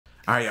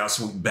Alright y'all,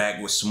 so we're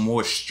back with some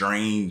more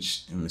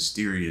strange and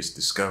mysterious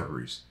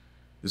discoveries.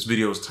 This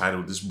video is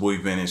titled, "This Boy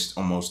Vanished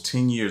Almost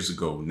 10 Years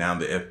Ago. Now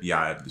the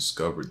FBI have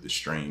discovered the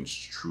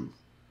strange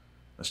truth."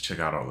 Let's check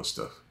out all this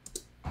stuff.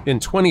 In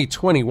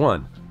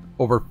 2021,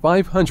 over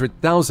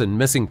 500,000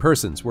 missing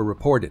persons were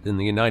reported in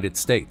the United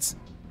States.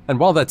 And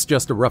while that's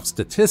just a rough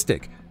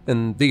statistic,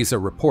 and these are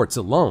reports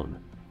alone,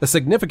 a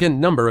significant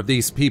number of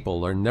these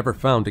people are never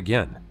found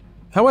again.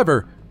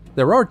 However,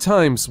 there are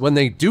times when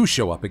they do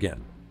show up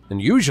again,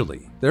 and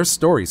usually their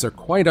stories are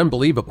quite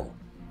unbelievable.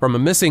 From a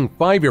missing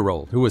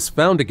 5-year-old who was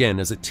found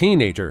again as a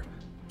teenager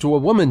to a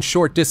woman's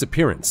short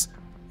disappearance,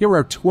 here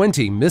are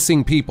 20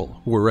 missing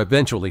people who were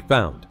eventually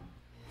found.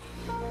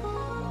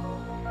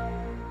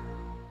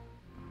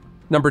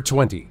 Number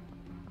 20.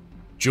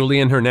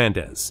 Julian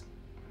Hernandez.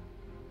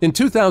 In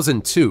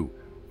 2002,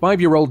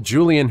 5-year-old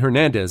Julian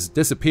Hernandez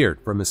disappeared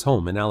from his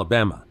home in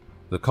Alabama.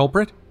 The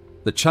culprit?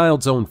 The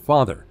child's own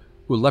father,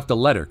 who left a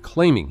letter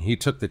claiming he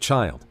took the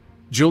child.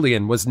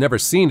 Julian was never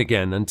seen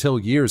again until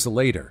years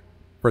later.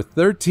 For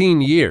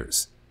 13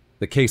 years,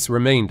 the case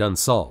remained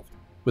unsolved,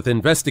 with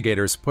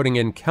investigators putting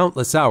in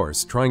countless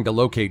hours trying to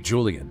locate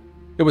Julian.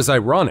 It was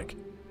ironic,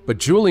 but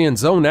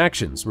Julian's own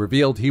actions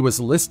revealed he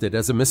was listed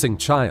as a missing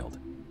child.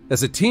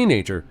 As a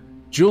teenager,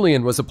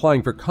 Julian was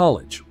applying for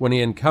college when he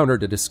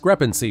encountered a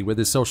discrepancy with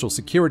his social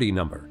security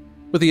number.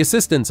 With the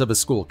assistance of a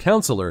school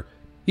counselor,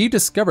 he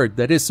discovered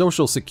that his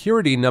social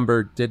security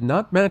number did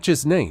not match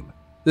his name.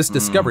 This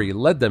discovery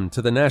led them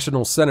to the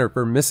National Center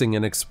for Missing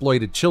and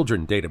Exploited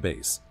Children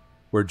database,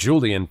 where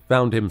Julian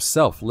found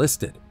himself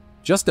listed.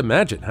 Just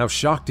imagine how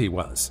shocked he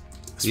was.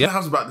 That's what I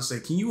was about to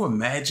say. Can you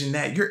imagine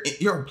that?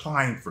 You're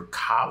applying for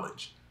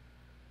college.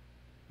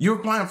 You're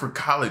applying for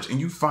college and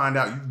you find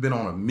out you've been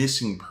on a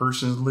missing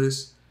persons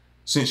list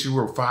since you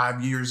were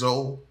 5 years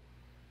old.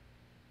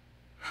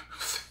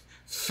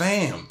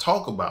 Fam,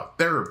 talk about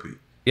therapy.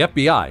 The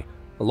FBI,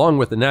 along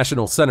with the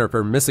National Center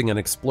for Missing and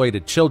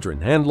Exploited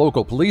Children and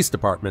local police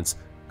departments,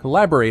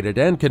 collaborated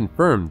and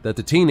confirmed that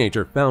the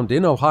teenager found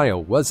in Ohio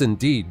was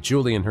indeed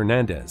Julian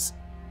Hernandez.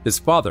 His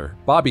father,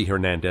 Bobby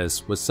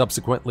Hernandez, was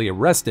subsequently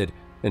arrested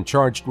and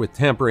charged with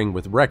tampering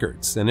with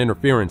records and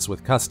interference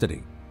with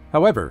custody.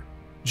 However,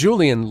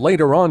 Julian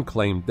later on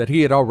claimed that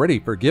he had already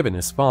forgiven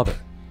his father.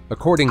 I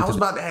was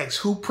about to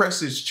ask, who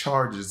presses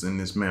charges in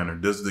this manner?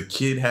 Does the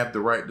kid have the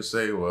right to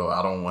say, well,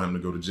 I don't want him to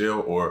go to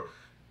jail? Or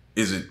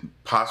is it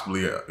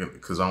possibly,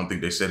 because I don't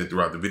think they said it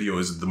throughout the video,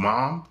 is it the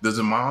mom? Does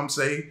the mom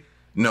say,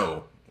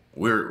 no,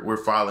 we're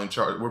filing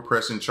charge, we're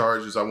pressing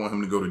charges, I want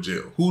him to go to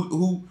jail?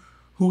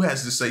 Who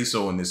has to say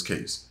so in this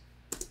case?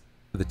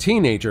 The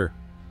teenager,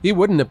 he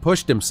wouldn't have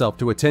pushed himself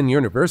to attend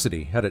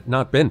university had it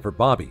not been for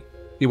Bobby.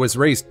 He was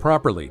raised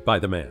properly by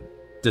the man.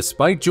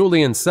 Despite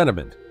Julian's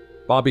sentiment,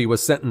 Bobby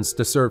was sentenced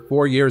to serve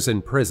 4 years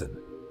in prison.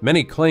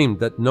 Many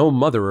claimed that no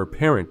mother or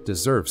parent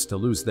deserves to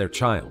lose their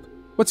child.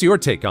 What's your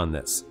take on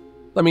this?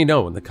 Let me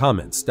know in the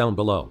comments down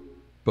below.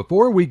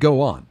 Before we go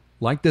on,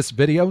 like this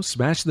video,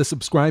 smash the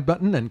subscribe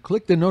button, and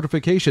click the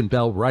notification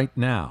bell right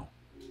now.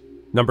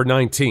 Number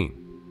 19.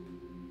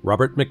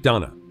 Robert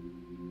McDonough.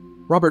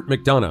 Robert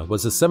McDonough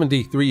was a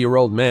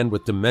 73-year-old man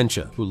with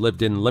dementia who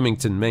lived in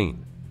Leamington,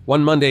 Maine.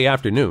 One Monday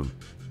afternoon,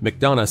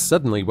 McDonough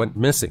suddenly went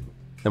missing,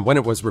 and when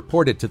it was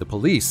reported to the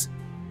police,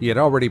 he had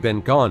already been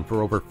gone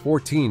for over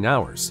 14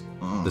 hours.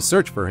 The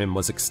search for him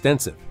was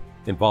extensive,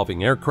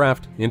 involving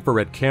aircraft,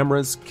 infrared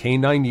cameras,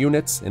 K9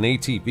 units, and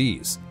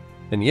ATVs.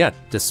 And yet,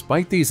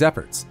 despite these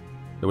efforts,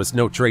 there was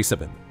no trace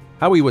of him.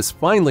 How he was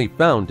finally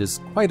found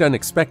is quite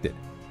unexpected,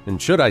 and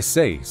should I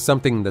say,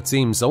 something that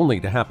seems only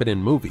to happen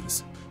in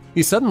movies.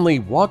 He suddenly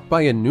walked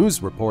by a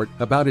news report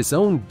about his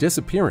own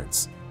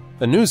disappearance.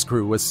 A news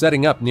crew was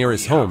setting up near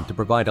his home to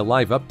provide a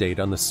live update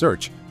on the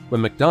search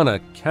when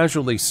McDonough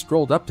casually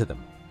strolled up to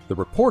them. The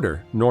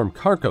reporter, Norm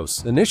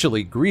Karkos,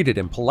 initially greeted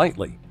him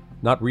politely,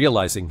 not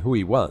realizing who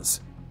he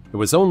was. It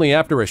was only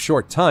after a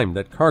short time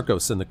that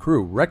Karkos and the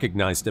crew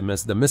recognized him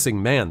as the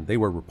missing man they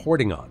were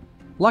reporting on.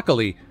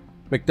 Luckily,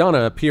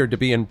 McDonough appeared to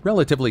be in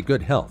relatively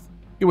good health.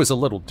 He was a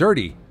little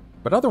dirty,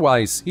 but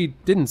otherwise he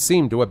didn't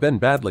seem to have been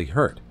badly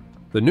hurt.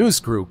 The news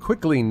crew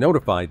quickly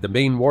notified the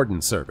Maine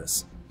Warden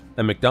Service,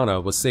 and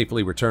McDonough was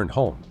safely returned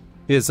home.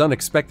 His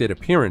unexpected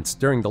appearance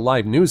during the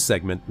live news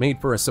segment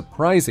made for a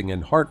surprising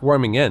and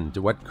heartwarming end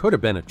to what could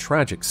have been a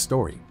tragic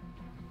story.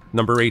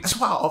 Number 8. That's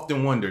why I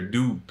often wonder,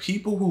 do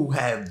people who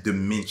have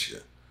dementia,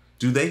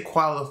 do they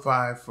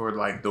qualify for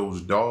like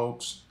those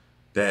dogs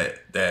that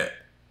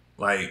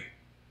like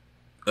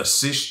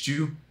assist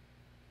you?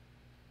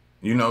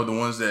 You know, the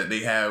ones that they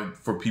have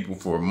for people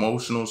for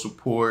emotional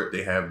support,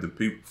 they have the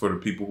people for the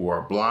people who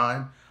are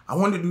blind. I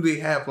wonder, do they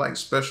have like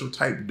special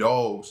type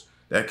dogs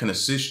that can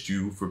assist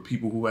you for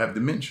people who have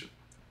dementia?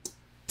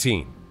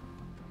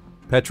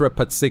 Petra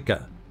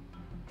Patsika.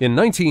 In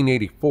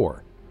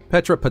 1984,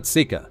 Petra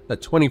Patsika, a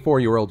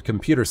 24-year-old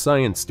computer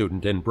science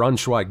student in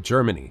Braunschweig,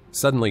 Germany,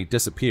 suddenly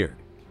disappeared.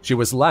 She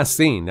was last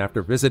seen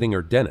after visiting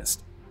her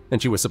dentist, and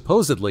she was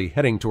supposedly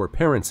heading to her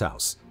parents'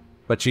 house,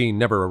 but she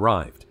never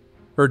arrived.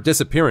 Her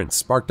disappearance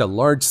sparked a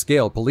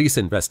large-scale police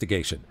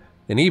investigation,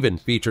 and even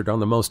featured on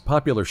the most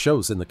popular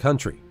shows in the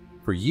country.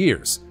 For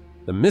years,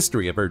 the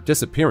mystery of her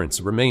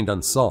disappearance remained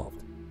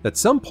unsolved. At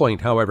some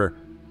point, however,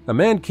 a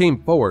man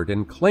came forward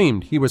and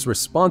claimed he was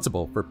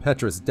responsible for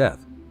Petra's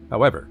death.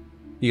 However,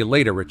 he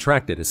later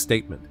retracted his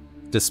statement.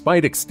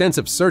 Despite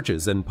extensive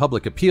searches and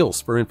public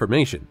appeals for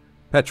information,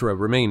 Petra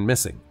remained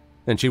missing,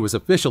 and she was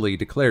officially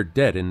declared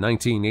dead in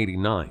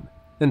 1989.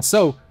 And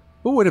so,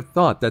 who would have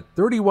thought that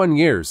 31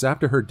 years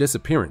after her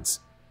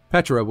disappearance,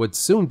 Petra would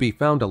soon be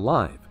found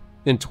alive?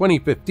 In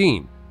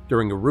 2015,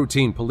 during a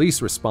routine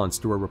police response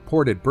to a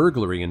reported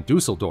burglary in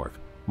Dusseldorf,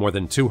 more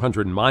than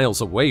 200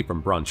 miles away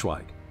from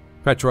Braunschweig,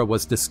 Petra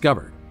was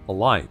discovered,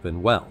 alive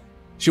and well.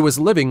 She was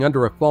living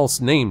under a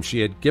false name she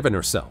had given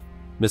herself,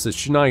 Mrs.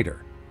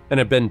 Schneider, and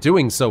had been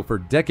doing so for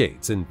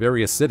decades in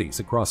various cities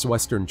across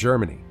Western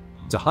Germany.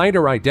 To hide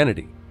her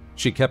identity,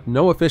 she kept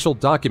no official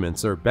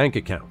documents or bank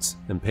accounts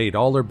and paid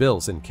all her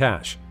bills in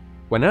cash.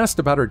 When asked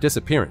about her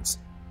disappearance,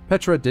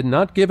 Petra did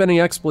not give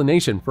any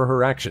explanation for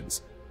her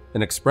actions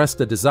and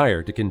expressed a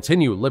desire to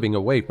continue living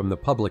away from the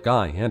public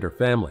eye and her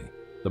family.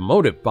 The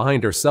motive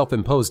behind her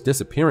self-imposed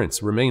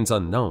disappearance remains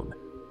unknown.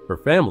 Her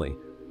family,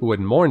 who had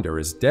mourned her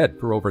as dead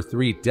for over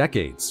 3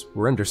 decades,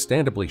 were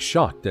understandably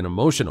shocked and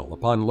emotional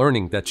upon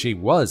learning that she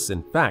was,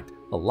 in fact,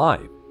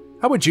 alive.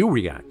 How would you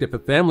react if a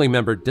family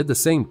member did the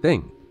same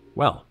thing?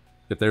 Well,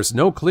 if there's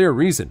no clear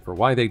reason for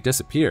why they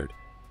disappeared,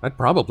 I'd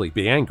probably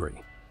be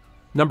angry.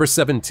 Number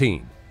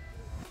 17.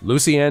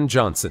 Lucy Ann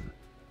Johnson.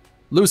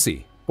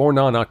 Lucy, born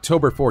on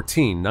October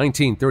 14,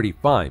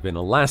 1935 in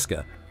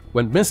Alaska,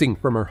 went missing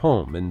from her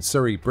home in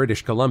Surrey,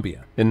 British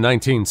Columbia in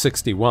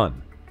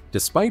 1961.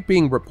 Despite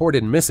being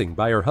reported missing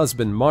by her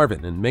husband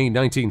Marvin in May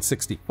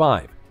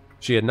 1965,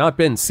 she had not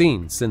been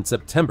seen since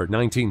September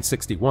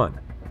 1961.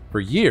 For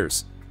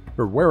years,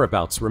 her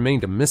whereabouts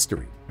remained a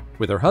mystery,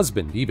 with her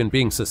husband even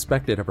being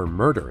suspected of her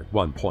murder at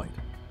one point.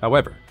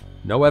 However,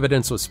 no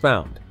evidence was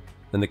found,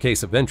 and the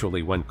case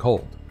eventually went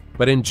cold.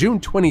 But in June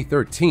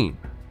 2013,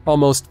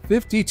 almost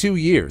 52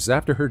 years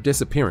after her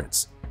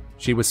disappearance,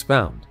 she was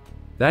found.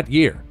 That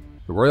year,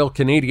 the Royal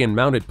Canadian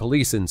Mounted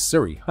Police in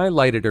Surrey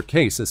highlighted her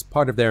case as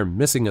part of their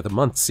Missing of the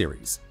Month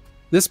series.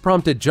 This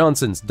prompted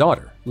Johnson's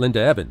daughter, Linda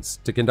Evans,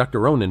 to conduct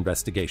her own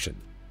investigation.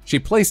 She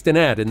placed an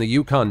ad in the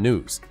Yukon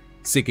News,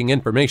 seeking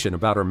information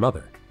about her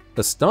mother.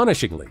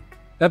 Astonishingly,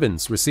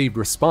 Evans received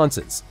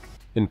responses,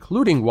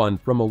 including one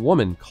from a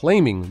woman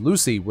claiming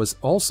Lucy was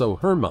also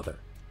her mother.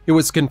 It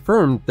was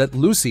confirmed that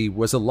Lucy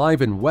was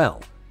alive and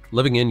well,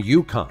 living in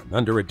Yukon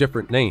under a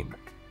different name.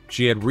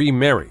 She had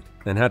remarried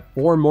and had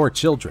 4 more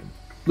children.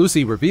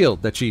 Lucy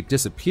revealed that she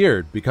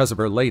disappeared because of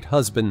her late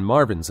husband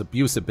Marvin's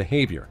abusive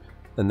behavior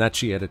and that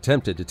she had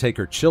attempted to take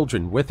her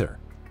children with her,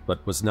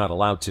 but was not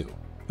allowed to.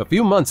 A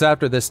few months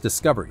after this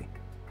discovery,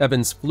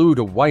 Evans flew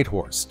to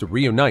Whitehorse to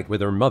reunite with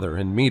her mother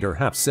and meet her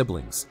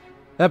half-siblings.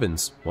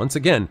 Evans, once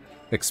again,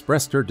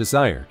 expressed her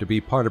desire to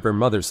be part of her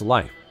mother's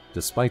life,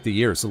 despite the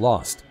years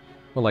lost.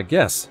 Well, I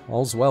guess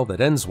all's well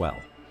that ends well.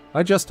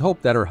 I just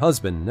hope that her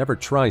husband never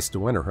tries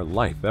to enter her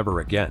life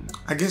ever again.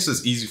 I guess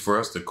it's easy for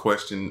us to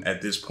question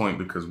at this point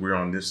because we're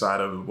on this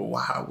side of it, but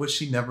why would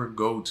she never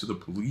go to the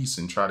police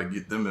and try to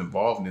get them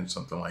involved in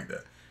something like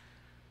that?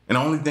 And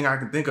the only thing I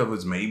can think of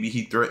is maybe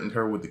he threatened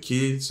her with the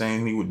kid,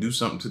 saying he would do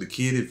something to the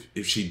kid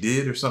if she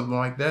did or something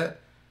like that.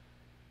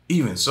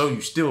 Even so, you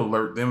still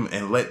alert them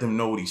and let them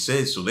know what he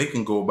said so they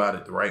can go about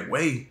it the right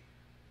way.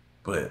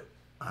 But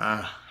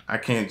I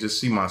can't just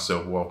see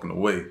myself walking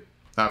away.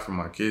 Not for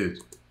my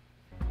kids.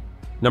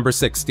 Number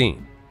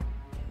 16.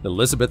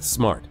 Elizabeth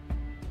Smart.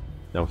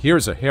 Now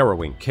here's a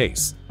harrowing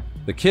case.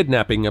 The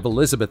kidnapping of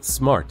Elizabeth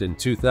Smart in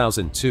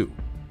 2002.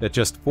 At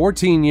just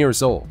 14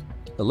 years old,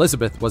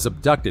 Elizabeth was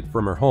abducted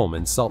from her home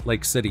in Salt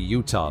Lake City,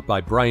 Utah by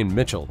Brian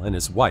Mitchell and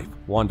his wife,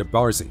 Wanda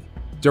Barzee.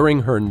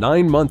 During her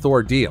 9-month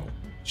ordeal,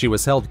 she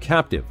was held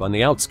captive on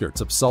the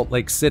outskirts of Salt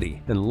Lake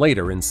City and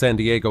later in San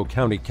Diego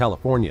County,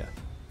 California.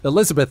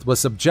 Elizabeth was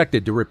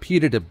subjected to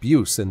repeated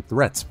abuse and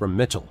threats from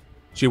Mitchell.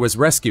 She was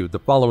rescued the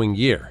following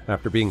year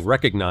after being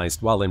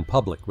recognized while in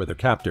public with her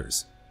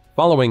captors.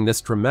 Following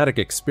this traumatic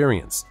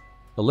experience,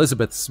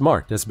 Elizabeth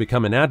Smart has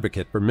become an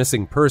advocate for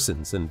missing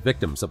persons and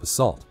victims of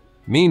assault.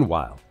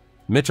 Meanwhile,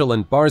 Mitchell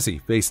and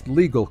Barzee faced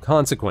legal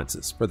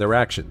consequences for their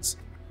actions,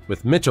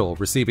 with Mitchell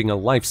receiving a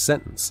life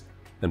sentence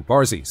and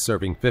Barzee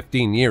serving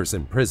 15 years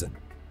in prison.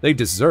 They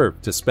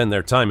deserve to spend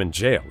their time in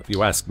jail, if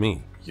you ask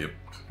me. Yep.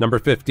 Number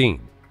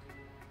 15.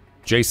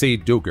 J.C.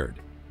 Dugard.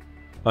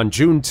 On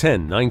June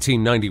 10,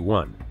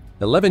 1991,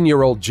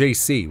 11-year-old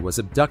J.C. was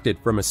abducted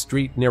from a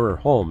street near her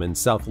home in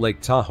South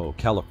Lake Tahoe,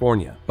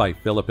 California, by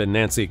Philip and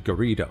Nancy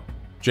Garrido.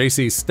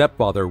 J.C.'s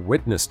stepfather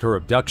witnessed her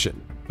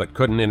abduction, but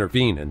couldn't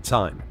intervene in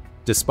time.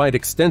 Despite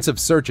extensive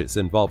searches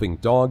involving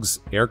dogs,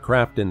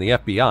 aircraft, and the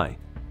FBI,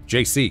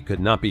 J.C. could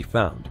not be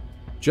found.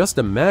 Just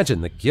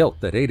imagine the guilt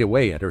that ate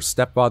away at her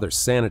stepfather's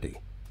sanity.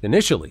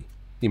 Initially,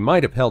 he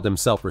might have held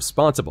himself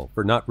responsible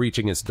for not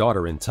reaching his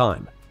daughter in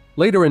time.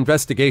 Later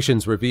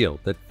investigations revealed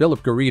that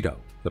Philip Garrido,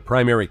 the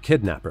primary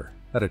kidnapper,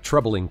 had a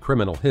troubling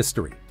criminal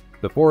history.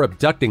 Before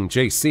abducting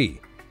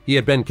J.C., He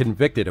had been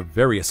convicted of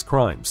various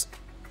crimes,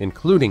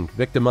 including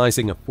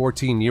victimizing a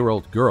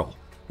 14-year-old girl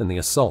and the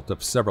assault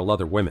of several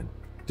other women.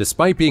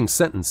 Despite being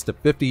sentenced to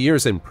 50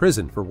 years in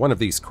prison for one of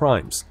these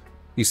crimes,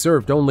 he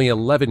served only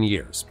 11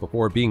 years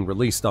before being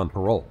released on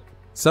parole,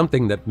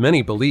 something that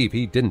many believe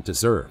he didn't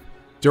deserve.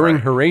 During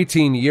her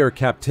 18-year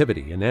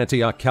captivity in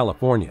Antioch,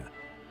 California,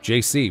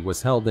 JC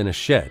was held in a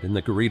shed in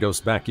the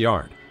Garridos'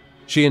 backyard.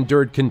 She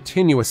endured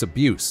continuous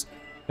abuse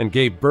and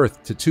gave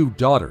birth to 2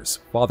 daughters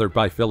fathered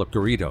by Philip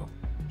Garrido.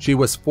 She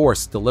was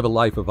forced to live a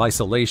life of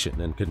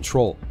isolation and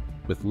control,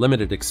 with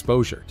limited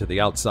exposure to the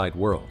outside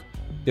world.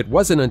 It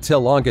wasn't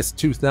until August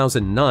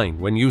 2009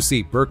 when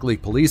UC Berkeley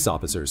police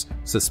officers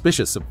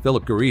suspicious of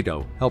Philip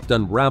Garrido helped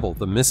unravel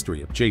the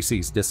mystery of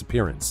JC's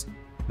disappearance.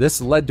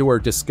 This led to her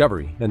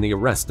discovery and the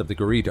arrest of the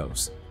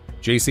Garridos.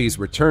 JC's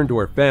return to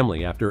her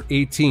family after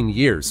 18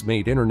 years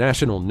made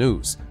international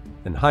news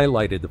and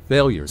highlighted the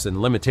failures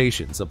and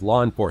limitations of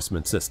law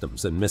enforcement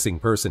systems in missing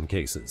person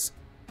cases.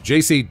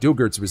 JC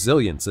Dugard's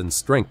resilience and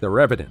strength are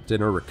evident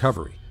in her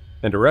recovery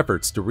and her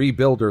efforts to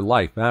rebuild her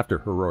life after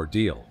her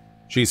ordeal.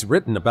 She's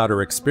written about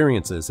her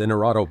experiences in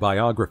her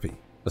autobiography,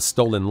 A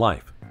Stolen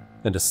Life,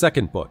 and a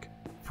second book,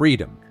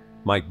 Freedom,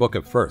 My Book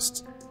of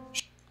Firsts.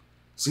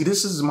 See,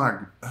 this is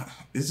my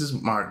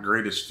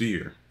greatest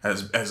fear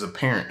as a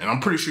parent, and I'm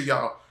pretty sure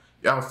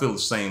y'all feel the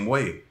same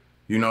way.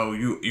 You know,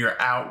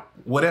 you're out,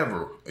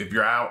 whatever. If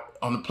you're out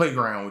on the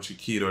playground with your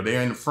kid or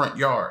they're in the front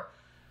yard,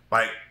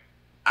 like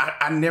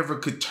I never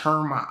could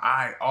turn my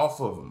eye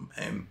off of them,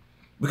 and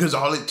because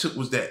all it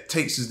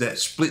takes is that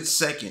split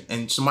second,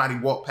 and somebody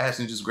walk past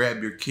and just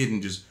grab your kid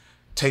and just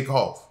take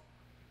off.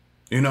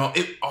 You know,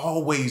 it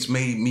always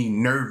made me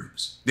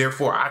nervous.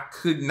 Therefore, I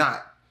could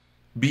not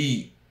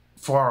be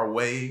far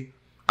away.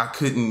 I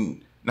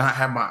couldn't not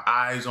have my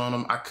eyes on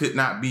them. I could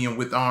not be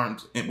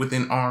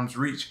within arm's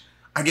reach.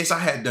 I guess I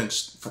had done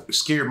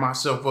scared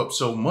myself up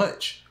so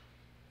much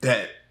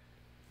that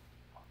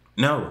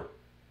no,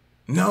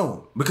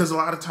 because a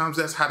lot of times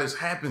that's how this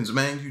happens,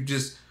 man.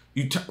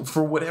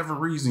 For whatever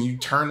reason, you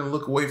turn and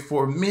look away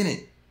for a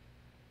minute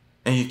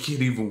and your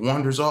kid either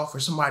wanders off or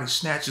somebody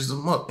snatches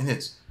them up,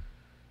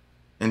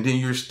 and then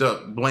you're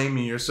stuck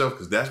blaming yourself,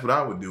 because that's what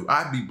I would do.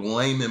 I'd be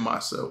blaming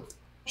myself.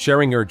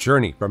 Sharing her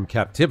journey from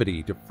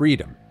captivity to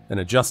freedom and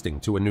adjusting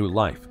to a new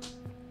life.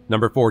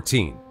 Number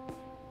 14.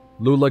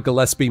 Lula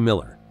Gillespie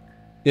Miller.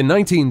 In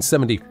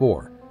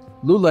 1974,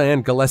 Lula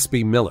Ann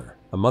Gillespie Miller,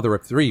 a mother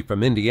of 3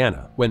 from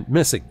Indiana, went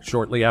missing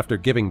shortly after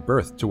giving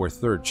birth to her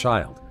 3rd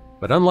child.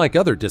 But unlike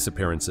other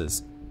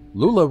disappearances,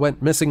 Lula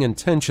went missing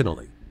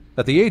intentionally.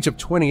 At the age of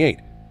 28,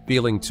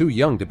 feeling too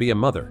young to be a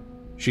mother,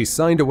 she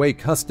signed away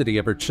custody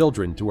of her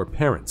children to her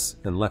parents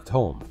and left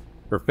home.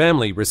 Her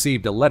family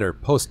received a letter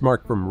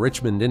postmarked from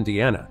Richmond,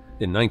 Indiana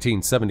in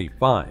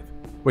 1975,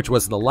 which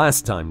was the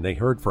last time they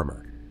heard from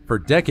her. For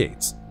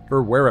decades,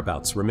 her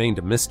whereabouts remained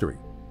a mystery.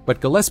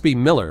 But Gillespie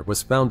Miller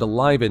was found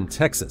alive in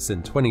Texas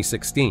in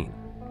 2016,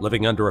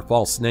 living under a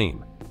false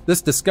name.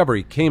 This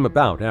discovery came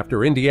about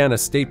after Indiana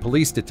State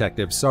Police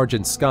Detective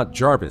Sergeant Scott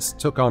Jarvis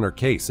took on her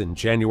case in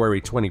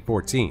January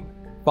 2014,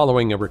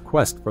 following a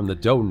request from the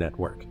Doe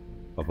Network,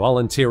 a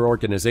volunteer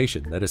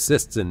organization that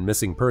assists in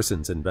missing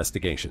persons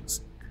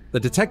investigations. The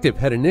detective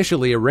had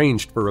initially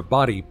arranged for a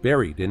body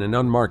buried in an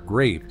unmarked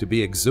grave to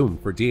be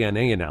exhumed for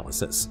DNA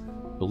analysis,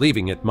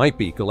 believing it might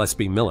be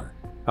Gillespie Miller.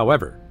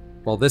 However,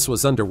 while this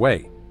was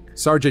underway,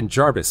 Sergeant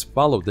Jarvis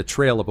followed the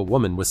trail of a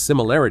woman with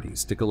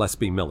similarities to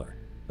Gillespie Miller,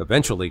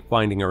 eventually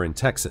finding her in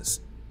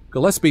Texas.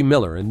 Gillespie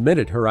Miller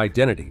admitted her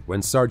identity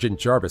when Sergeant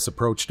Jarvis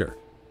approached her,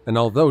 and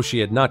although she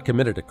had not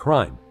committed a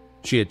crime,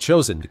 she had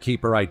chosen to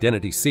keep her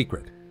identity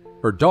secret.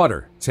 Her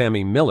daughter,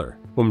 Tammy Miller,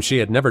 whom she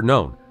had never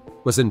known,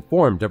 was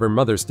informed of her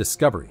mother's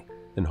discovery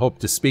and hoped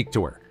to speak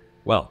to her.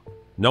 Well,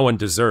 no one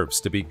deserves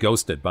to be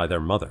ghosted by their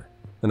mother,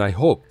 and I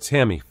hope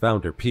Tammy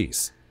found her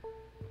peace.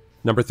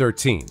 Number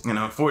 13. And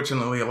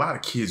unfortunately, a lot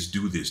of kids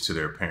do this to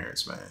their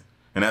parents, man.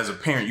 And as a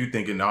parent, you're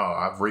thinking, oh,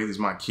 I've raised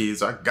my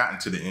kids. I've gotten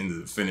to the end of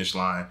the finish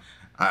line.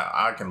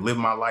 I can live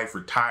my life,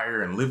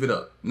 retire, and live it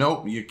up.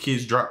 Nope, your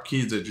kids drop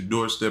kids at your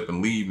doorstep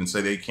and leave and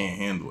say they can't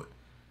handle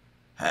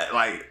it.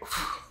 Like,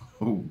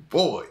 oh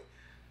boy.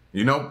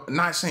 You know,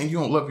 not saying you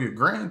don't love your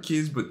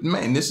grandkids, but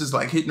man, this is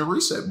like hitting a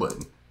reset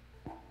button.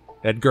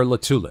 Edgar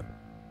LaTulip.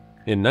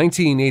 In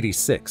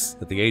 1986,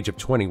 at the age of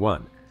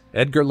 21,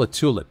 Edgar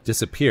LaTulip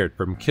disappeared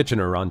from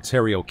Kitchener,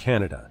 Ontario,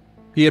 Canada.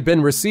 He had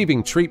been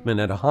receiving treatment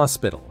at a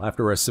hospital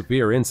after a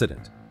severe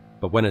incident,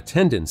 but when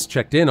attendants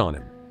checked in on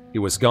him, he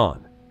was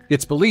gone.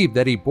 It's believed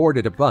that he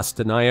boarded a bus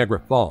to Niagara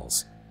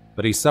Falls,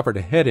 but he suffered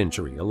a head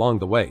injury along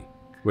the way,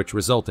 which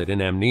resulted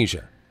in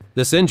amnesia.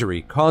 This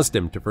injury caused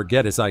him to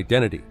forget his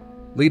identity,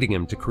 leading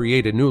him to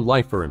create a new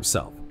life for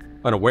himself,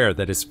 unaware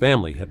that his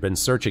family had been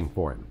searching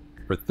for him.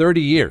 For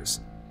 30 years,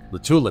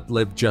 LaTulip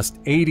lived just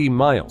 80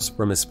 miles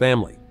from his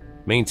family,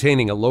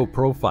 maintaining a low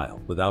profile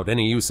without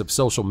any use of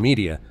social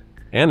media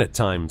and at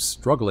times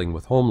struggling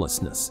with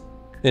homelessness.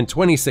 In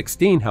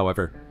 2016,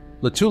 however,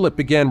 LaTulip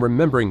began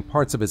remembering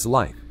parts of his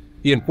life.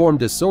 He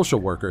informed his social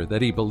worker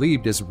that he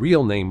believed his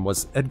real name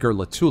was Edgar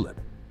LaTulip,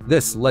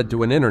 This led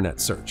to an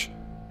internet search,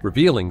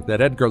 revealing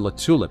that Edgar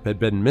LaTulip had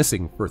been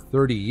missing for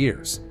 30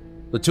 years.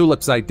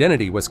 LaTulip's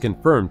identity was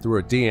confirmed through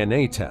a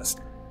DNA test,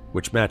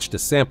 which matched a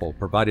sample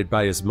provided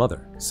by his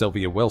mother,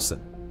 Sylvia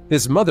Wilson.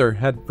 His mother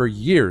had for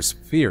years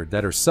feared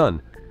that her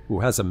son, who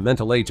has a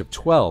mental age of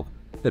 12,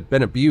 had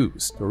been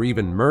abused or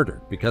even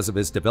murdered because of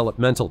his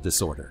developmental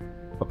disorder.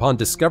 Upon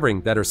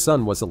discovering that her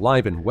son was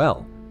alive and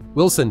well,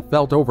 Wilson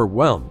felt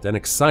overwhelmed and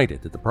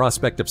excited at the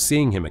prospect of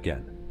seeing him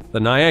again. The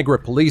Niagara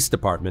Police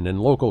Department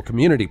and local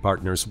community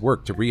partners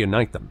worked to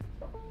reunite them.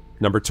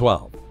 Number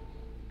 12.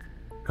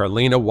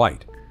 Carlina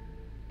White.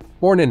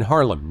 Born in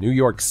Harlem, New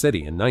York City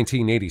in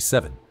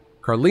 1987,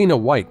 Carlina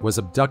White was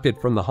abducted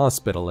from the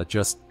hospital at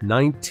just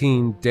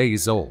 19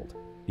 days old.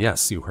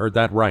 Yes, you heard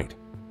that right.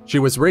 She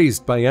was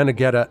raised by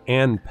Annagetta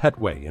Ann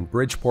Petway in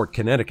Bridgeport,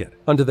 Connecticut,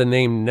 under the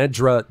name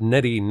Nedra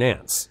Nettie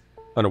Nance,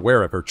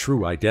 unaware of her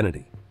true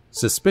identity.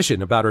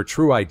 Suspicion about her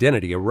true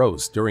identity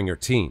arose during her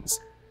teens,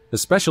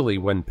 especially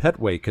when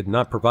Petway could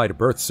not provide a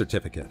birth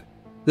certificate.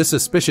 This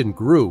suspicion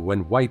grew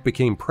when White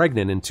became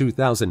pregnant in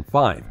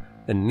 2005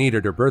 and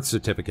needed her birth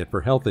certificate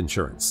for health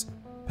insurance.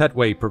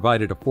 Petway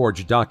provided a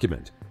forged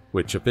document,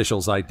 which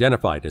officials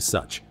identified as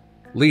such,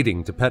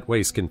 leading to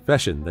Petway's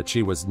confession that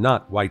she was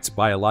not White's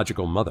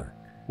biological mother.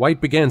 White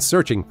began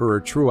searching for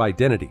her true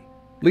identity,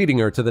 leading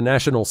her to the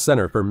National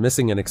Center for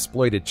Missing and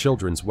Exploited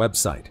Children's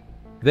website.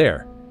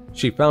 There,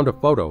 she found a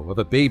photo of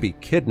a baby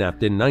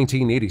kidnapped in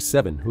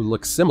 1987 who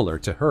looked similar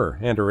to her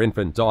and her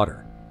infant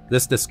daughter.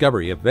 This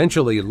discovery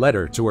eventually led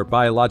her to her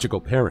biological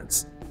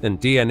parents,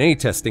 and DNA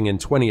testing in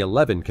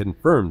 2011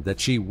 confirmed that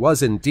she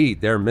was indeed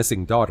their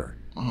missing daughter,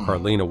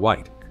 Carlina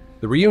White.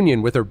 The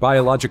reunion with her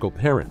biological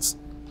parents,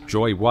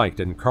 Joy White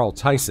and Carl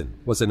Tyson,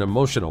 was an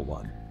emotional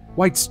one.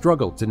 White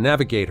struggled to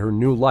navigate her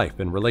new life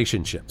and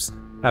relationships,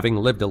 having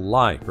lived a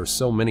lie for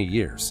so many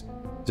years.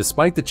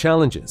 Despite the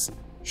challenges,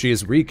 she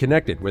is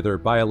reconnected with her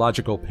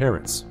biological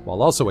parents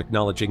while also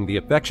acknowledging the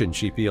affection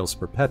she feels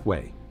for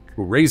Petway,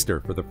 who raised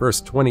her for the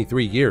first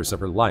 23 years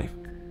of her life.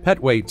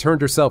 Petway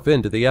turned herself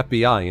in to the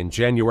FBI in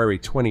January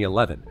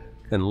 2011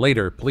 and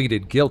later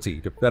pleaded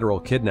guilty to federal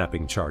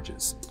kidnapping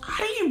charges.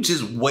 How do you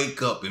just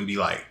wake up and be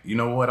like, you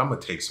know what, I'm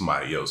gonna take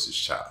somebody else's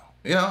child?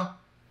 You know?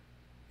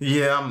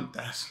 Yeah,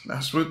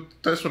 that's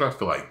what I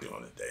feel like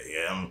doing today.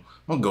 Yeah, I'm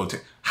gonna go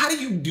take. How do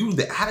you do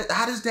that?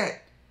 How does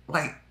that,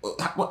 like,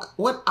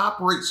 what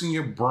operates in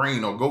your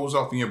brain or goes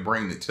off in your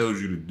brain that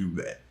tells you to do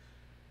that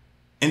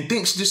and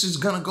thinks this is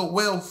gonna go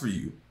well for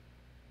you?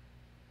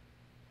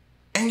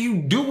 And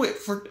you do it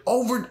for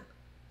over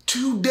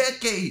 2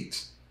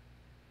 decades.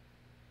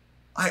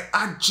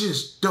 I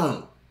just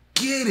don't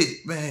get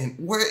it, man.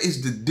 Where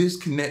is the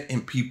disconnect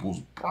in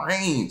people's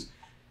brains?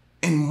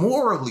 And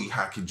morally,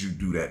 how could you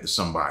do that to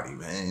somebody,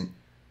 man?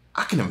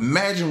 I can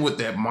imagine what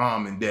that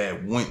mom and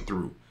dad went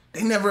through.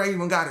 They never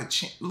even got a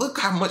chance. Look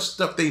how much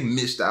stuff they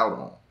missed out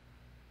on.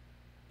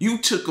 You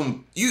took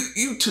them,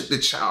 you took the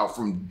child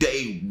from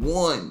day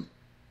one.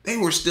 They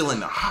were still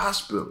in the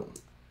hospital.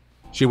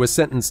 She was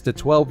sentenced to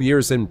 12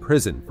 years in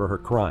prison for her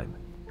crime.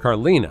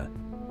 Carlina,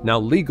 now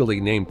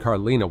legally named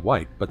Carlina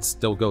White but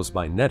still goes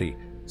by Nettie,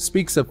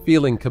 speaks of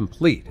feeling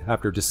complete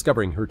after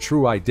discovering her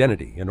true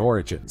identity and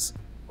origins.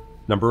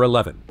 Number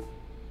 11.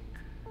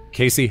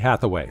 Casey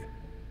Hathaway.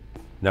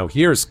 Now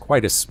here's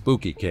quite a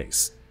spooky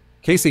case.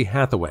 Casey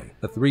Hathaway,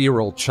 a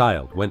 3-year-old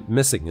child, went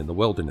missing in the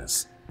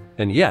wilderness,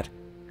 and yet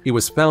he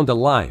was found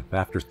alive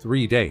after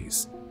 3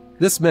 days.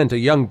 This meant a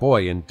young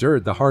boy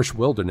endured the harsh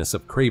wilderness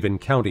of Craven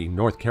County,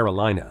 North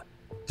Carolina.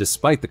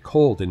 Despite the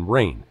cold and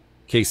rain,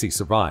 Casey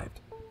survived,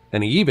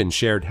 and he even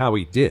shared how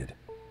he did.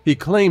 He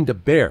claimed a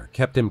bear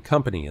kept him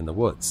company in the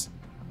woods.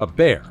 A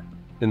bear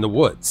in the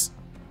woods.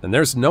 And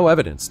there's no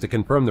evidence to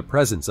confirm the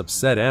presence of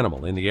said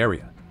animal in the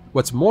area.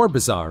 What's more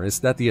bizarre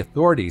is that the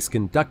authorities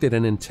conducted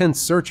an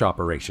intense search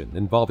operation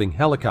involving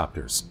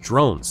helicopters,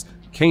 drones,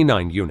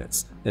 canine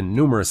units, and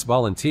numerous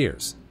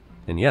volunteers.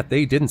 And yet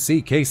they didn't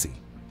see Casey.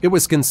 It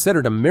was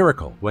considered a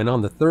miracle when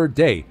on the 3rd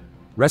day,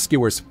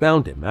 rescuers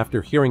found him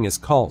after hearing his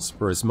calls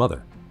for his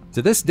mother.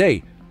 To this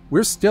day,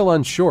 we're still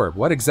unsure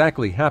what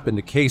exactly happened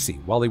to Casey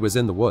while he was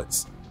in the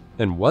woods.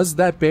 And was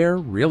that bear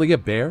really a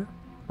bear?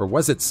 Or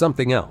was it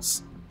something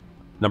else?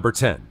 Number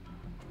 10.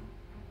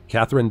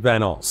 Catherine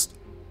Van Alst.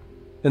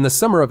 In the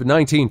summer of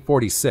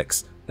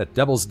 1946, at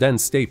Devil's Den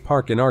State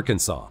Park in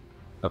Arkansas,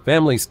 a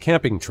family's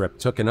camping trip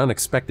took an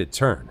unexpected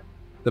turn.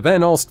 The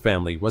Van Alst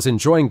family was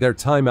enjoying their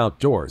time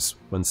outdoors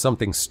when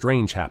something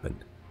strange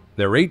happened.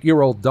 Their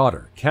 8-year-old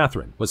daughter,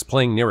 Catherine, was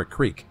playing near a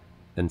creek,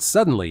 and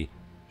suddenly,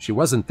 she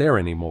wasn't there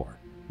anymore.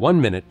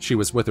 1 minute, she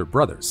was with her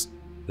brothers.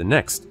 The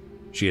next,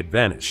 she had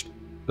vanished.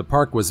 The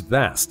park was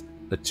vast,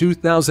 a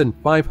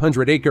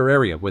 2,500-acre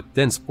area with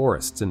dense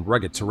forests and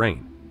rugged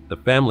terrain. The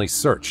family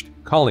searched,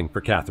 calling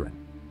for Catherine,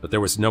 but there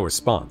was no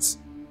response.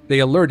 They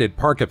alerted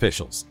park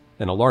officials,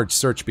 and a large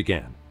search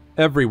began.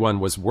 Everyone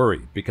was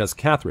worried because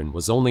Catherine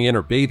was only in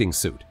her bathing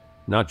suit,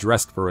 not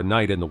dressed for a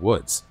night in the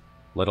woods,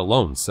 let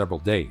alone several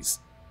days.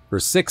 For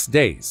 6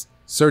 days,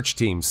 search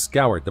teams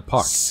scoured the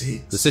park.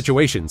 The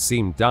situation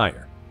seemed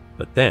dire,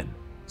 but then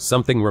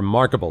something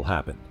remarkable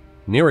happened.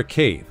 Near a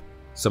cave,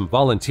 some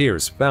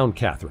volunteers found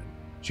Catherine.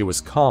 She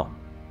was calm,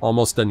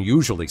 almost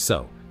unusually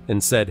so,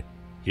 and said,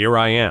 "Here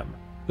I am."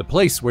 The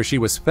place where she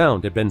was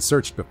found had been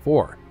searched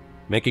before,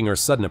 making her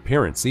sudden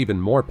appearance even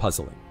more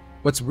puzzling.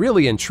 What's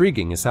really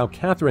intriguing is how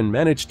Catherine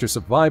managed to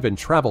survive and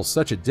travel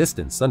such a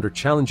distance under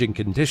challenging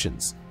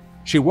conditions.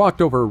 She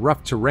walked over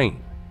rough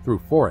terrain, through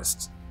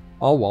forests,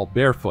 all while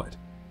barefoot.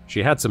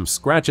 She had some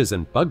scratches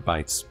and bug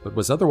bites, but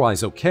was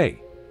otherwise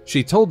okay.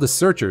 She told the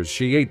searchers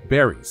she ate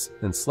berries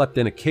and slept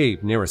in a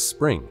cave near a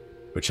spring,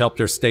 which helped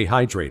her stay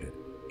hydrated.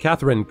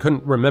 Catherine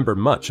couldn't remember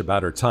much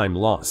about her time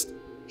lost.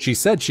 She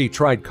said she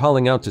tried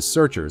calling out to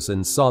searchers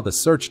and saw the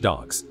search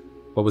dogs,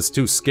 but was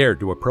too scared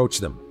to approach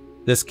them.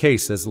 This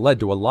case has led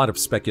to a lot of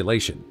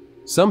speculation.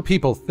 Some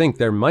people think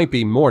there might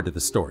be more to the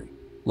story,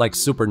 like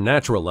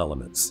supernatural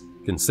elements,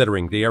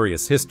 considering the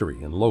area's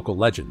history and local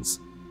legends.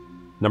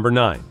 Number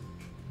 9.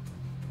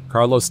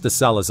 Carlos de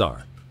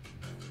Salazar.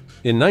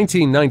 In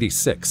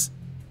 1996,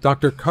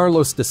 Dr.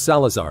 Carlos de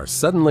Salazar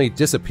suddenly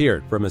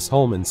disappeared from his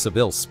home in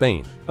Seville,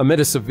 Spain, amid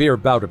a severe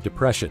bout of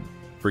depression.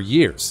 For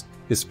years,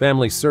 his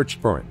family searched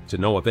for him to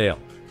no avail.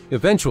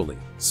 Eventually,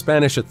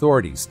 Spanish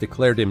authorities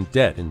declared him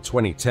dead in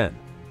 2010.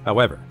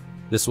 However,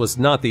 this was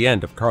not the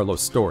end of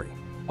Carlos' story.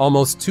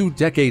 Almost 2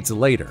 decades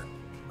later,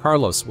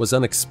 Carlos was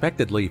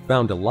unexpectedly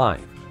found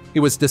alive. He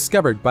was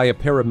discovered by a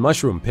pair of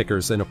mushroom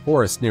pickers in a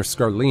forest near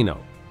Scarlino,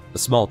 a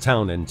small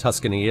town in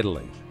Tuscany,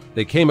 Italy.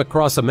 They came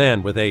across a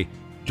man with a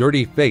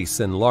dirty face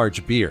and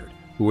large beard,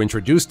 who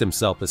introduced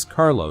himself as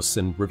Carlos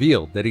and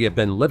revealed that he had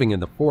been living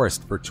in the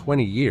forest for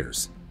 20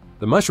 years.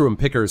 The mushroom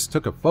pickers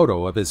took a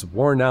photo of his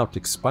worn-out,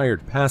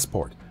 expired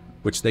passport,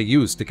 which they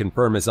used to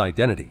confirm his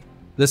identity.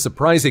 This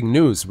surprising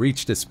news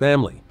reached his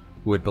family,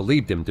 who had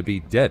believed him to be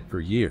dead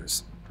for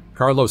years.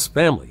 Carlos'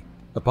 family,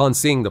 upon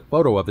seeing the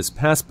photo of his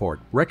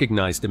passport,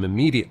 recognized him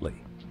immediately.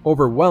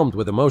 Overwhelmed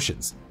with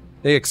emotions,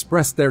 they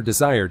expressed their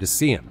desire to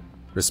see him,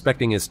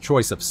 respecting his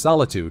choice of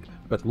solitude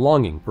but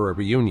longing for a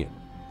reunion.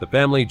 The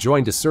family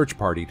joined a search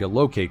party to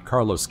locate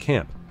Carlos'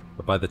 camp,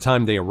 but by the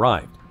time they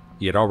arrived,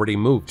 he had already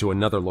moved to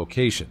another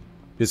location.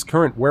 His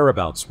current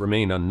whereabouts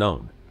remain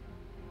unknown.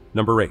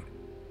 Number 8.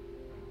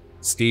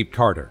 Steve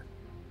Carter.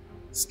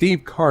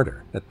 Steve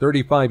Carter, at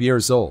 35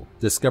 years old,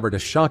 discovered a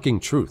shocking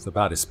truth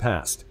about his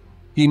past.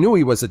 He knew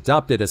he was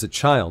adopted as a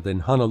child in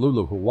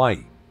Honolulu,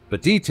 Hawaii,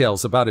 but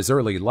details about his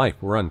early life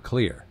were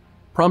unclear.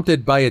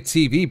 Prompted by a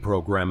TV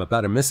program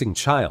about a missing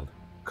child,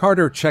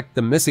 Carter checked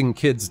the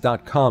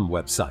MissingKids.com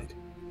website.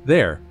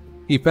 There,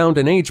 he found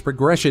an age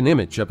progression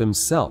image of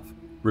himself,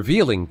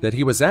 revealing that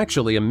he was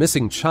actually a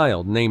missing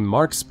child named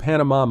Marks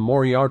Panama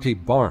Moriarty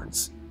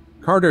Barnes.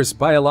 Carter's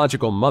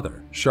biological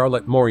mother,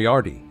 Charlotte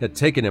Moriarty, had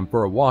taken him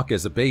for a walk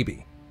as a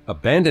baby,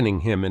 abandoning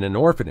him in an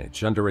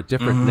orphanage under a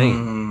different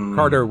name.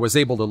 Carter was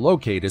able to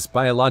locate his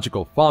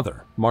biological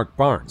father, Mark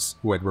Barnes,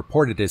 who had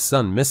reported his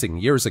son missing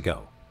years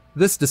ago.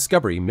 This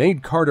discovery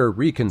made Carter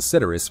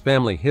reconsider his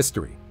family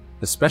history,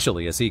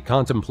 especially as he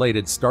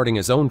contemplated starting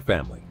his own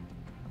family.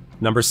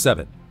 Number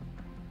 7.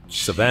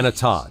 Savannah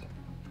Todd.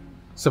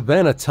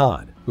 Savannah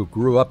Todd, who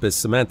grew up as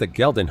Samantha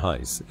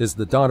Geldenhuys, is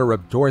the daughter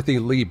of Dorothy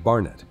Lee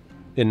Barnett.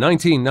 In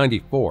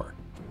 1994,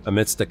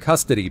 amidst a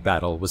custody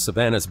battle with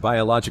Savannah's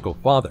biological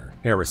father,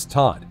 Harris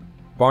Todd,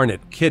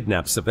 Barnett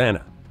kidnapped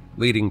Savannah,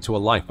 leading to a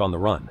life on the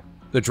run.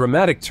 The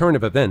dramatic turn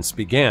of events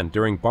began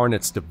during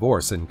Barnett's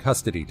divorce and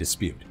custody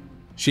dispute.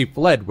 She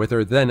fled with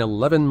her then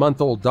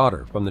 11-month-old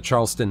daughter from the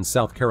Charleston,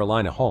 South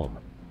Carolina home.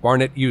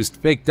 Barnett used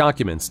fake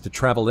documents to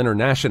travel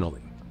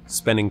internationally,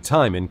 spending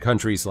time in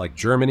countries like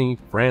Germany,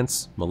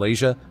 France,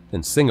 Malaysia,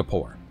 and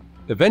Singapore.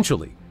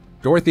 Eventually,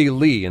 Dorothy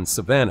Lee and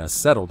Savannah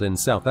settled in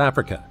South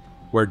Africa,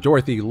 where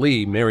Dorothy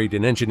Lee married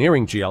an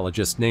engineering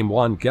geologist named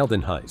Juan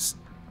Geldenhuys,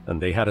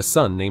 and they had a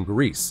son named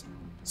Reese.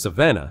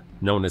 Savannah,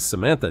 known as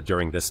Samantha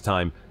during this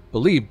time,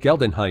 believed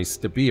Geldenhuys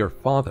to be her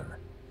father.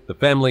 The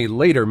family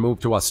later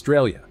moved to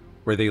Australia,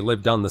 where they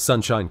lived on the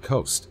Sunshine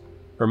Coast.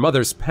 Her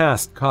mother's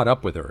past caught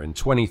up with her in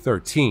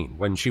 2013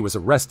 when she was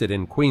arrested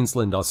in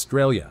Queensland,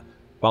 Australia,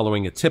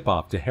 following a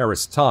tip-off to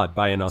Harris Todd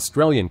by an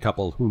Australian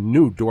couple who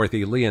knew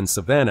Dorothy Lee and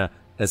Savannah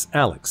as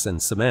Alex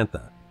and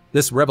Samantha.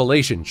 This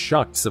revelation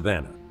shocked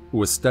Savannah, who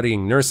was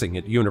studying nursing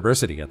at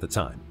university at the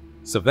time.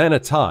 Savannah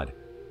Todd,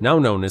 now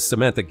known as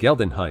Samantha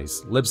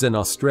Geldenhuys, lives in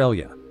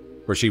Australia,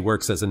 where she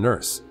works as a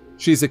nurse.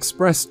 She's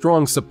expressed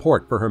strong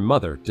support for her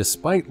mother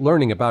despite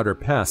learning about her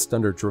past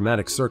under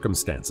dramatic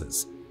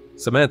circumstances.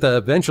 Samantha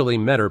eventually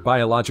met her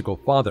biological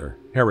father,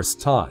 Harris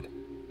Todd,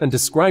 and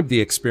described the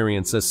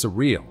experience as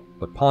surreal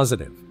but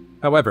positive.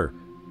 However,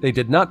 they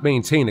did not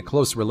maintain a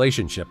close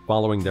relationship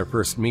following their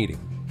first meeting.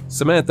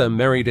 Samantha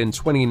married in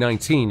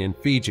 2019 in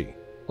Fiji,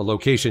 a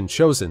location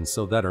chosen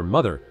so that her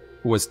mother,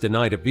 who was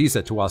denied a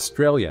visa to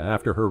Australia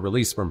after her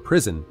release from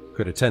prison,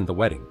 could attend the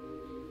wedding.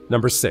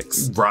 Number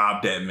 6. You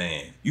robbed that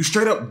man. You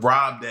straight up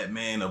robbed that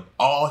man of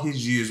all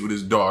his years with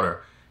his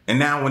daughter. And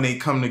now when they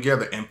come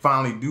together and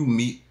finally do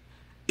meet,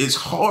 it's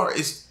hard.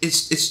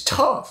 It's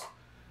tough.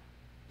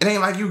 It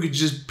ain't like you could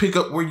just pick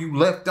up where you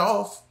left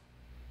off.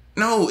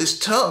 No, it's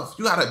tough.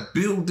 You gotta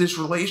build this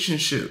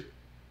relationship.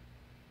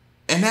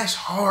 And that's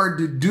hard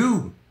to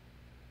do.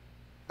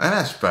 And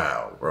that's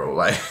foul, bro.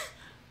 Like,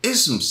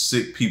 it's some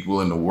sick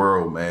people in the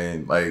world,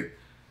 man. Like,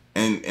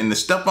 and the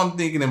stuff I'm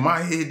thinking in my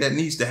head that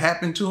needs to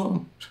happen to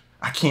them,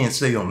 I can't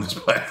say on this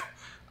platform.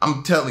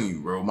 I'm telling you,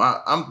 bro.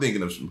 I'm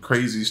thinking of some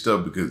crazy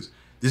stuff because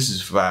this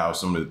is foul,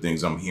 some of the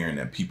things I'm hearing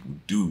that people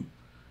do.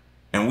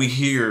 And we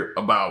hear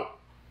about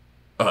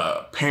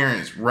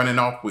parents running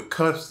off with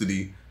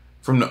custody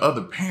from the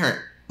other parent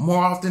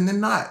more often than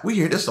not. We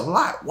hear this a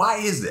lot. Why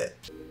is that?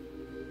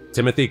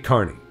 Timothy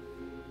Carney.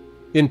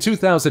 In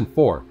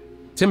 2004,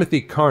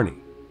 Timothy Carney,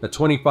 a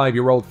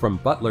 25-year-old from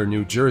Butler,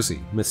 New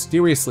Jersey,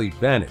 mysteriously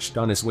vanished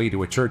on his way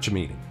to a church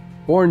meeting.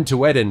 Born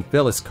to Ed and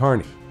Phyllis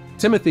Carney,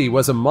 Timothy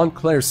was a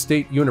Montclair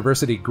State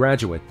University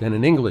graduate and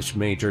an English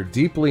major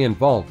deeply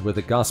involved with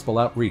the Gospel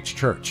Outreach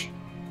Church.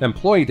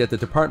 Employed at the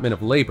Department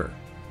of Labor,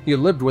 he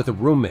lived with a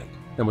roommate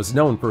and was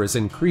known for his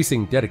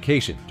increasing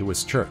dedication to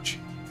his church.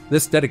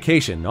 This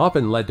dedication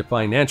often led to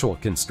financial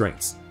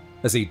constraints,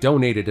 as he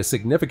donated a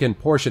significant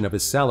portion of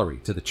his salary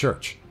to the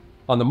church.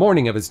 On the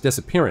morning of his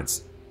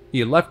disappearance,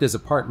 he left his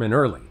apartment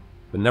early,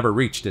 but never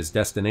reached his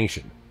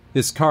destination.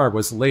 His car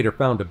was later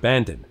found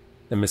abandoned,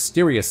 and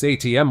mysterious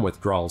ATM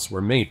withdrawals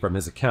were made from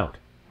his account.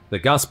 The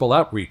Gospel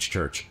Outreach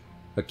Church,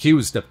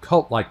 accused of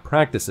cult-like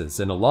practices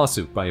in a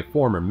lawsuit by a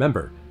former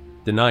member,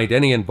 denied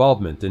any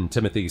involvement in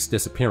Timothy's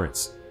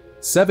disappearance.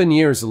 7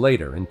 years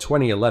later, in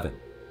 2011,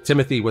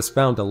 Timothy was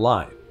found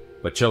alive,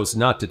 but chose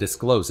not to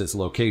disclose his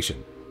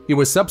location. He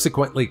was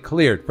subsequently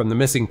cleared from the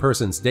missing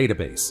persons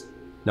database.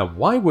 Now,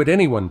 why would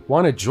anyone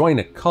want to join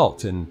a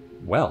cult and,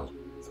 well,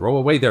 throw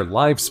away their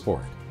lives for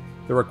it?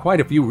 There are quite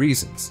a few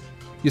reasons.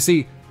 You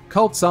see,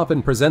 cults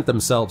often present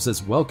themselves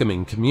as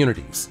welcoming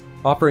communities,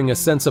 offering a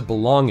sense of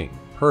belonging,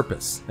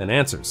 purpose, and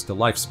answers to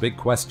life's big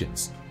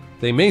questions.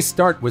 They may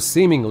start with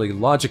seemingly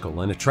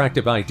logical and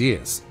attractive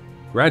ideas,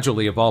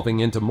 gradually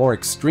evolving into more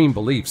extreme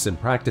beliefs and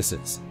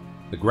practices.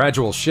 The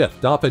gradual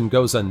shift often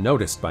goes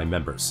unnoticed by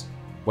members.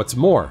 What's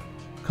more,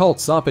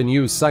 cults often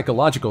use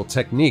psychological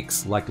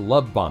techniques like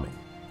love bombing,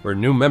 where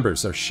new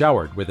members are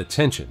showered with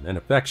attention and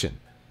affection,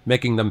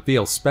 making them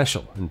feel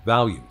special and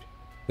valued.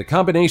 The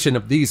combination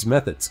of these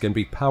methods can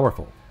be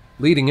powerful,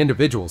 leading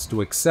individuals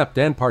to accept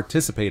and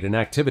participate in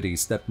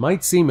activities that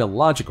might seem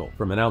illogical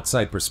from an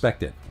outside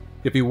perspective.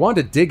 If you want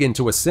to dig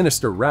into a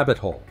sinister rabbit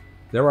hole,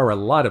 there are a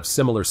lot of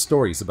similar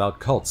stories about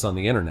cults on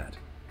the internet.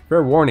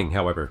 Fair warning,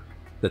 however,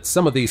 that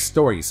some of these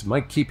stories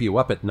might keep you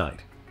up at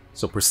night,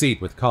 so proceed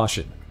with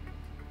caution.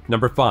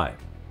 Number 5.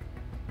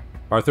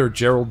 Arthur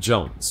Gerald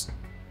Jones.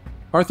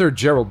 Arthur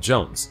Gerald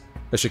Jones,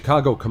 a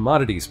Chicago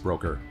commodities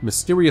broker,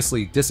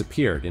 mysteriously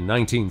disappeared in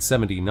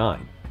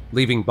 1979,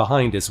 leaving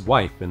behind his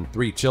wife and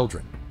 3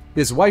 children.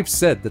 His wife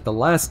said that the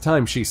last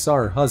time she saw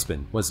her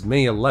husband was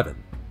May 11,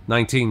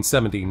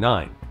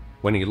 1979,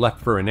 when he left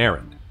for an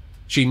errand.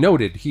 She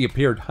noted he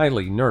appeared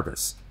highly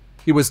nervous.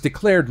 He was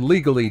declared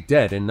legally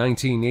dead in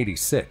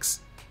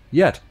 1986.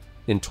 Yet,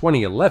 in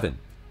 2011,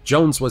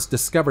 Jones was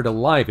discovered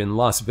alive in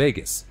Las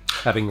Vegas,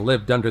 having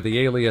lived under the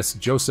alias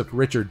Joseph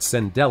Richard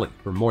Sendelli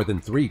for more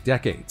than 3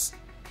 decades.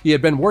 He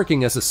had been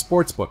working as a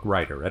sportsbook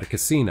writer at a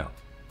casino.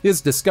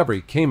 His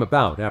discovery came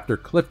about after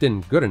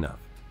Clifton Goodenough,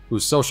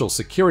 whose social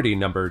security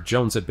number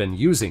Jones had been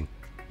using,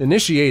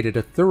 initiated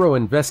a thorough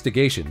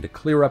investigation to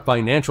clear up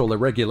financial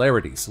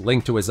irregularities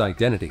linked to his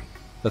identity.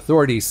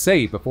 Authorities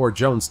say before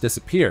Jones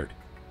disappeared,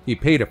 he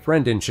paid a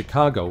friend in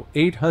Chicago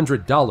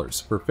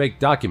 $800 for fake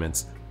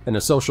documents and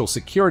a social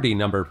security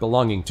number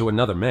belonging to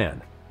another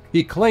man.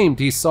 He claimed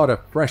he sought a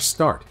fresh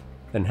start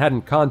and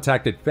hadn't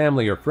contacted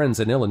family or friends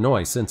in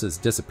Illinois since his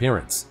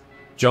disappearance.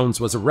 Jones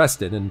was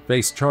arrested and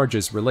faced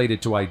charges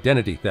related to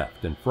identity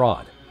theft and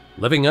fraud.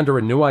 Living under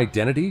a new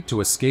identity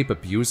to escape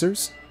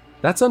abusers?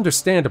 That's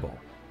understandable,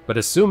 but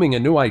assuming a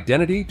new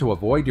identity to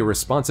avoid your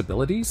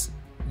responsibilities?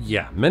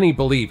 Yeah, many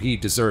believe he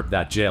deserved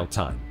that jail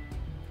time.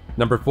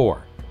 Number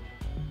 4.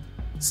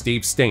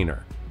 Steve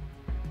Stainer.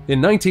 In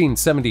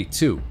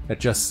 1972, at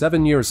just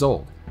 7 years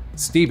old,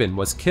 Stephen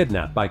was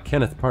kidnapped by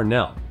Kenneth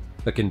Parnell,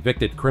 a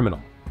convicted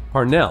criminal.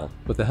 Parnell,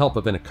 with the help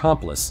of an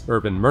accomplice,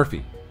 Irvin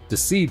Murphy,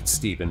 deceived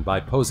Stephen by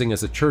posing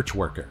as a church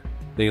worker.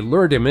 They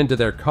lured him into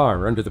their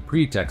car under the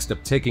pretext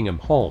of taking him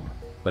home,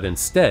 but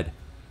instead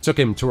took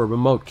him to a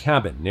remote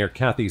cabin near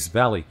Cathy's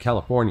Valley,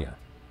 California.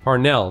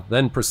 Parnell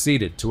then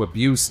proceeded to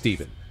abuse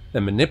Stephen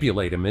and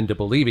manipulate him into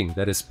believing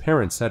that his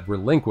parents had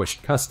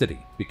relinquished custody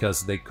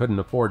because they couldn't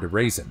afford to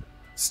raise him.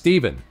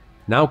 Stephen,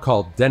 now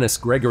called Dennis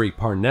Gregory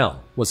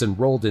Parnell, was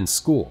enrolled in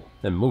school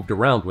and moved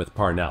around with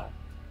Parnell,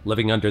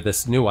 living under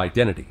this new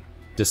identity.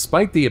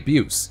 Despite the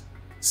abuse,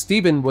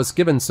 Stephen was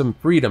given some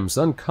freedoms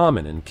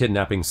uncommon in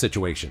kidnapping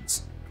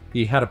situations.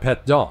 He had a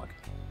pet dog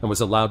and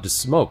was allowed to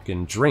smoke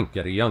and drink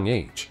at a young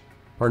age.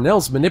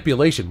 Parnell's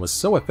manipulation was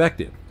so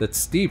effective that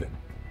Stephen,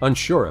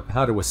 unsure of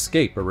how to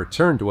escape or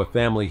return to a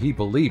family he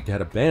believed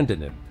had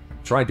abandoned him,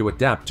 tried to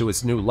adapt to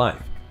his new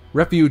life.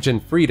 Refuge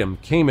and freedom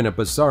came in a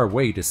bizarre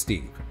way to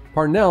Steve.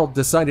 Parnell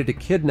decided to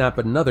kidnap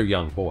another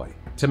young boy,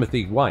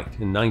 Timothy White,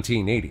 in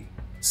 1980.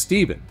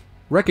 Stephen,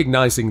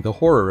 recognizing the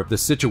horror of the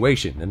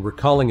situation and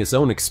recalling his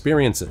own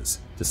experiences,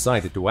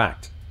 decided to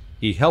act.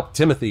 He helped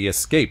Timothy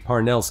escape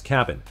Parnell's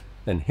cabin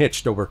and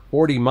hitched over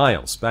 40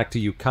 miles back to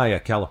Ukiah,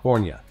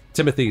 California,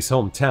 Timothy's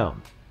hometown.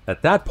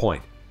 At that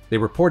point, they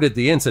reported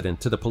the incident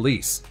to the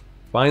police,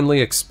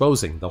 finally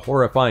exposing the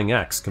horrifying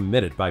acts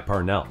committed by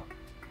Parnell.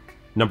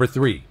 Number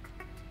 3.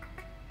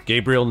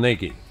 Gabriel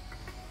Nagy.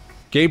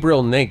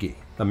 Gabriel Nagy,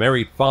 a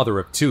married father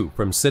of 2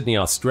 from Sydney,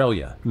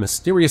 Australia,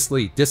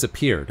 mysteriously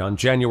disappeared on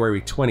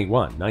January 21,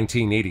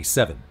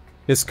 1987.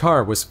 His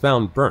car was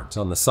found burnt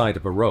on the side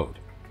of a road,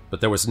 but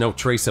there was no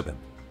trace of him.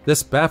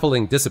 This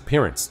baffling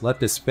disappearance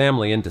left his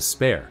family in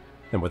despair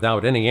and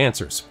without any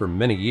answers for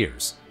many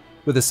years.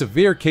 With a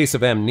severe case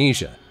of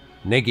amnesia,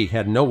 Nagy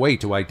had no way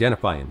to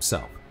identify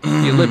himself.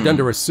 He lived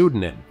under a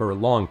pseudonym for a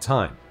long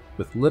time,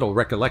 with little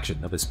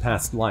recollection of his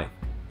past life.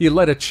 He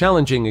led a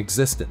challenging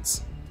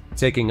existence,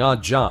 taking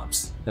odd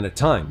jobs and at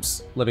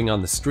times living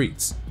on the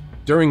streets.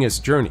 During his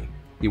journey,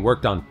 he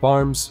worked on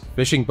farms,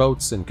 fishing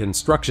boats, and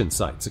construction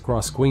sites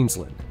across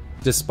Queensland.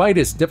 Despite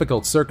his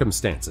difficult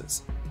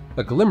circumstances,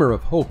 a glimmer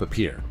of hope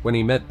appeared when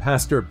he met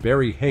Pastor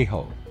Barry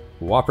Hayhoe,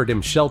 who offered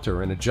him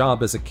shelter and a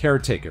job as a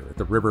caretaker at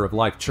the River of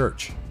Life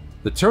Church.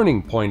 The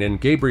turning point in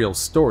Gabriel's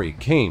story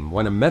came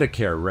when a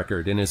Medicare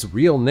record in his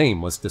real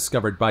name was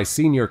discovered by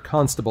Senior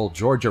Constable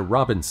Georgia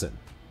Robinson,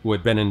 who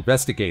had been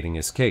investigating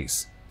his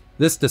case.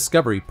 This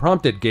discovery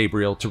prompted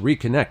Gabriel to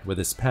reconnect with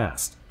his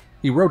past.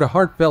 He wrote a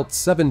heartfelt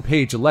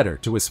 7-page letter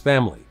to his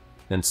family,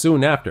 and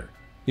soon after,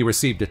 he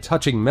received a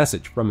touching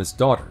message from his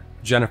daughter,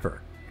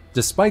 Jennifer.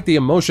 Despite the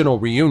emotional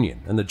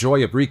reunion and the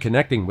joy of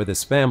reconnecting with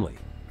his family,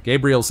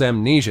 Gabriel's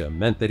amnesia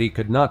meant that he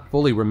could not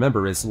fully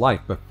remember his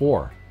life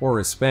before or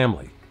his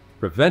family,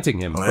 preventing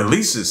him from... At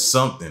least it's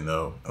something,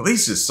 though. At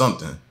least it's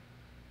something.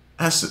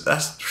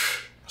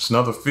 That's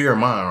another fear of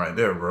mine right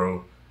there,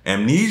 bro.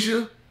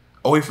 Amnesia,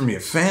 away from your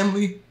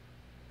family,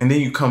 and then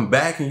you come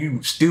back and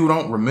you still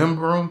don't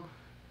remember them.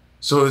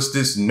 So it's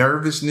this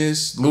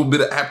nervousness, a little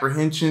bit of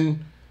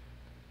apprehension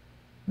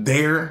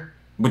there,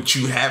 but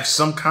you have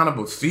some kind of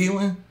a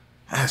feeling.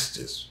 That's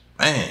just,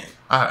 man.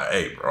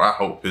 Hey, bro, I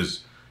hope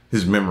his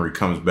memory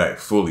comes back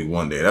fully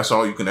one day. That's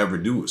all you can ever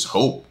do is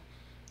hope.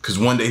 Because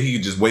one day he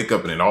could just wake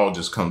up and it all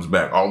just comes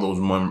back. All those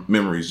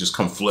memories just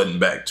come flooding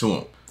back to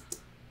him.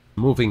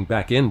 Moving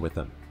back in with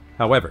them.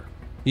 However,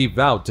 he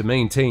vowed to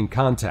maintain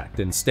contact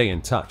and stay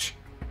in touch.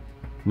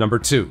 Number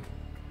 2.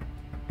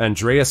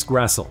 Andreas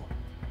Grassel.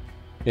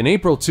 In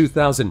April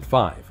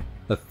 2005,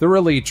 a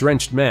thoroughly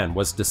drenched man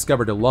was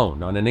discovered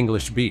alone on an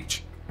English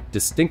beach,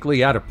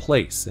 distinctly out of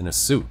place in a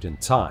suit and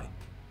tie.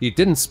 He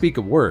didn't speak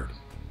a word,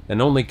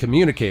 and only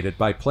communicated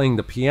by playing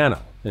the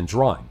piano and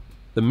drawing.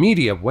 The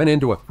media went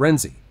into a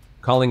frenzy,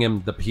 calling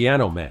him the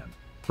Piano Man.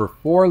 For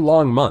 4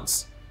 long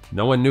months,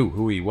 no one knew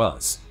who he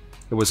was.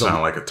 It was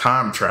like a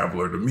time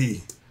traveler to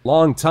me.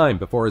 Long time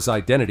before his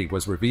identity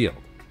was revealed.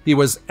 He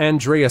was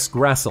Andreas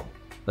Grassel,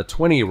 a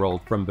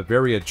 20-year-old from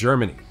Bavaria,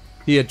 Germany.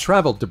 He had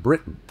traveled to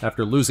Britain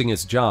after losing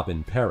his job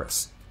in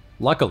Paris.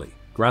 Luckily,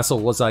 Grassel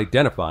was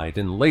identified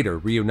and later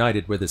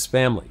reunited with his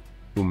family,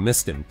 who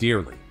missed him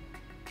dearly.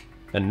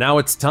 And now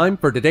it's time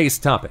for today's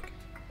topic.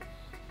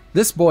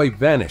 This boy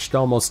vanished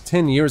almost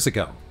 10 years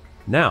ago.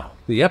 Now,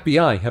 the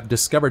FBI have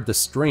discovered the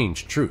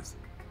strange truth.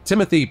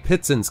 Timothy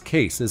Pitson's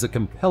case is a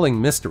compelling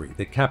mystery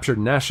that captured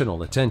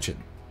national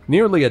attention.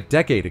 Nearly a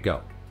decade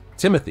ago,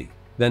 Timothy,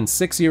 then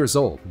 6 years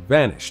old,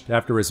 vanished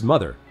after his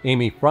mother,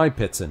 Amy Fry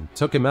Pitson,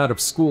 took him out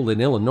of school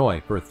in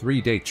Illinois for a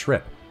 3-day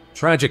trip.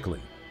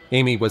 Tragically,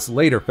 Amy was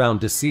later found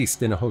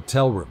deceased in a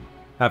hotel room,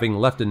 having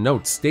left a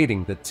note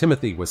stating that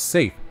Timothy was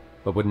safe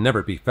but would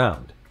never be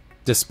found.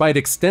 Despite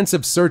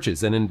extensive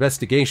searches and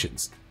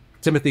investigations,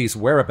 Timothy's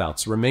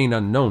whereabouts remain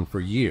unknown for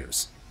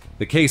years.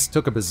 The case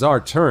took a bizarre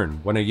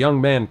turn when a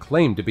young man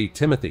claimed to be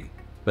Timothy,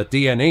 but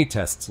DNA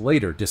tests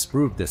later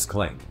disproved this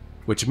claim,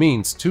 which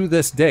means to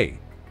this day,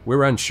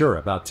 we're unsure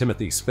about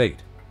Timothy's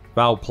fate.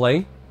 Foul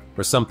play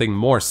or something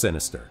more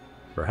sinister?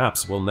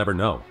 Perhaps we'll never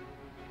know.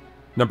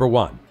 Number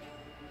 1.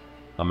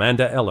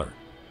 Amanda Eller.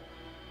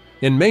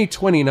 In May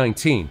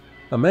 2019,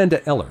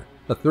 Amanda Eller,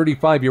 a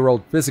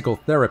 35-year-old physical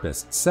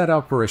therapist, set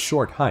out for a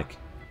short hike.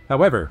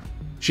 However,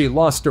 she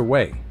lost her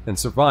way and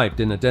survived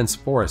in a dense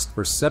forest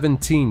for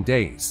 17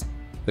 days.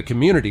 The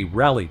community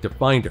rallied to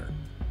find her,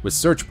 with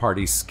search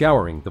parties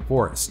scouring the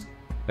forest.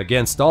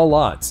 Against all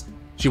odds,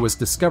 she was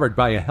discovered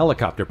by a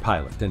helicopter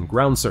pilot and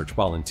ground search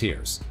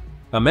volunteers.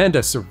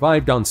 Amanda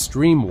survived on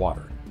stream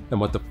water and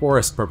what the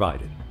forest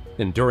provided,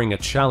 enduring a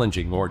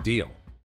challenging ordeal.